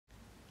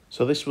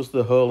So this was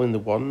the Hole in the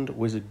Wand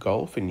Wizard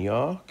Golf in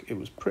York. It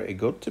was pretty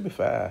good, to be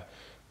fair.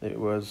 It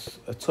was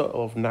a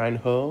total of 9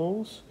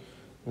 holes.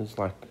 There's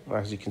like,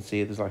 as you can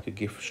see, there's like a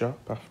gift shop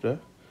after.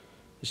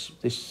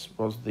 This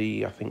was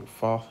the, I think,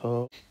 4th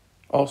hole.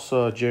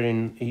 Also,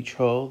 during each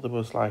hole, there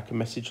was like a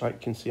message like you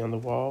can see on the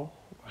wall,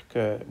 like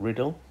a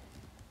riddle.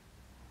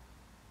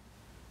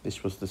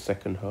 This was the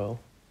 2nd hole.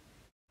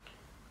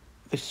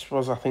 This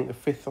was, I think, the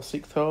 5th or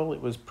 6th hole.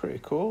 It was pretty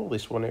cool.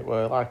 This one, it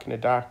were like in a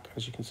dark,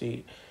 as you can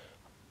see,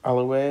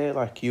 alleyway,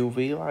 like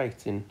UV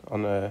lighting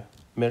on a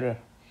mirror.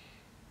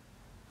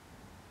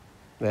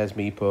 There's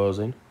me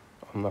posing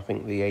on, I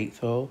think, the 8th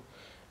hole.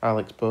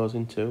 Alex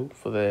posing too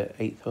for the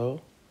 8th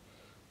hole.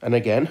 And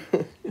again.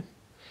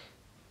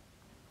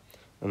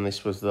 And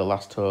this was the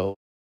last hole.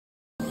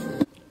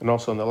 And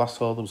also on the last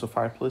hole, there was a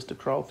fireplace to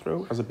crawl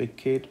through. As a big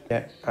kid,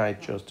 yeah, I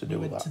chose to do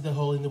that. We went to the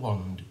Hole in the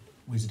Wand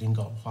Wizarding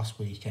Golf last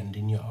weekend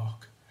in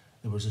York.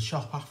 There was a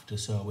shop after,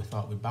 so we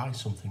thought we'd buy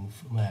something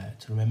from there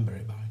to remember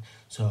it by.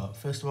 So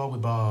first of all, we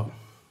bought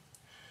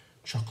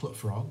chocolate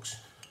frogs.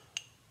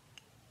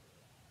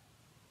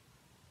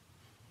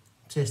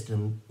 Tasted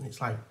them,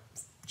 it's like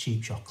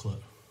cheap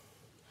chocolate,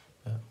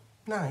 but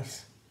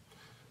nice.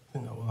 I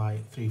think that was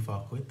like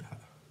 £3-4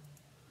 that.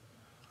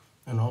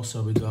 And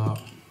also we got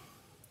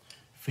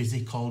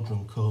fizzy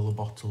cauldron cola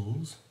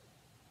bottles,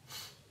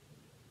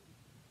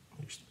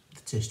 which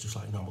taste just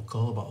like normal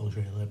cola bottles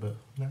really, but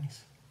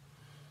nice.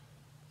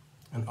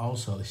 And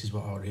also, this is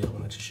what I really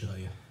wanted to show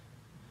you.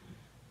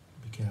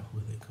 Be careful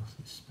with it because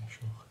it's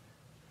special.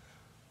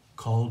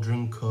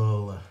 Cauldron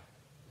cola.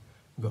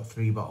 We've got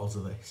 3 bottles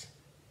of this.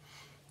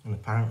 And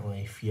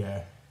apparently if you,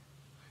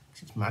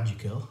 it's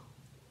magical,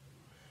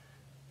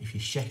 if you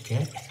shake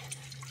it,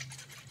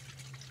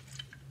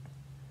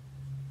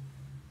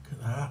 look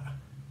at that.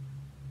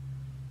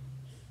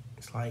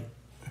 It's like,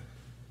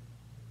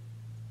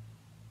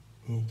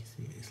 you can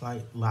see it, it's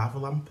like lava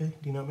lampy, do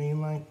you know what I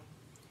mean? Like,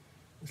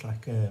 it's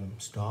like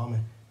stormy,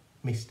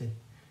 misty,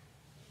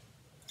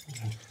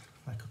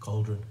 like a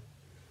cauldron.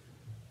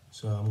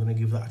 So I'm going to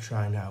give that a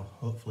try now.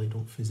 Hopefully it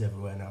don't fizz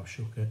everywhere now,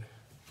 shook it.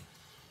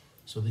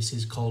 So this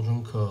is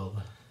Cauldron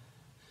Cola.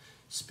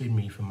 Spin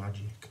me for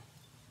magic.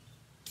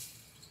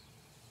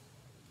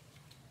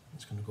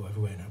 It's going to go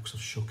everywhere now because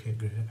I've shook it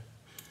great.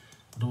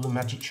 I'll do the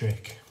magic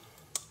trick.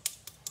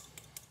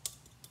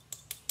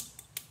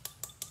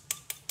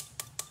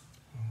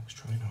 Let's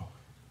try now.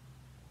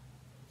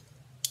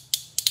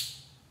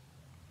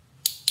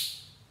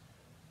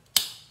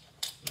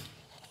 There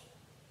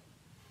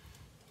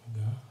we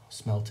go.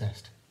 Smell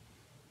test.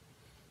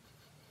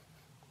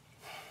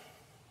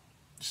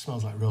 It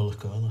smells like roller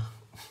cola.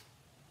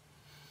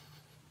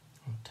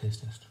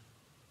 Taste test.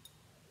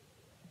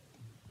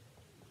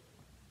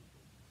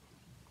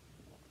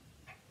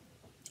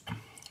 It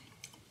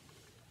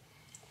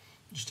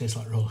just tastes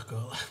like roller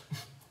cola.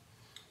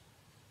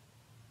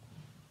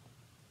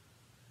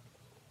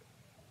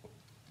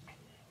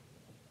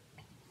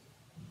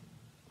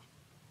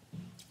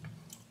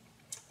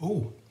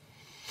 Oh,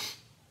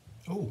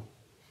 oh!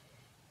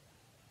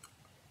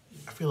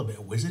 I feel a bit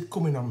of wizard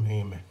coming on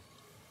here, man.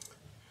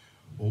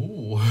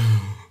 Oh,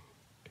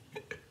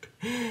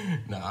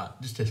 nah, it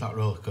just tastes like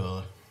roller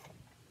cola.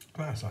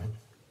 Nice, like.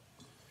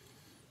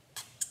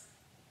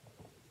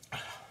 I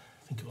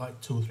think it's like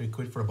 £2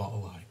 or £3 for a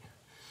bottle, like.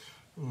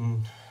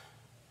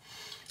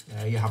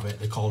 There you have it,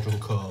 the Cauldron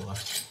Cola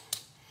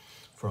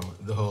from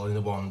the Hole in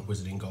the Wand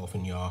Wizarding Golf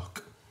in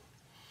York.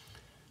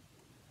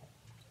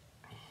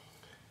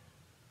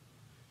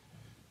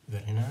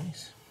 Very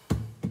nice.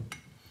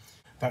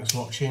 Thanks for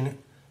watching.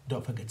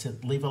 Don't forget to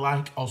leave a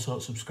like, also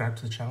subscribe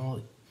to the channel.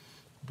 It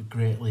would be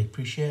greatly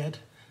appreciated.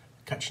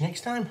 Catch you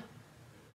next time.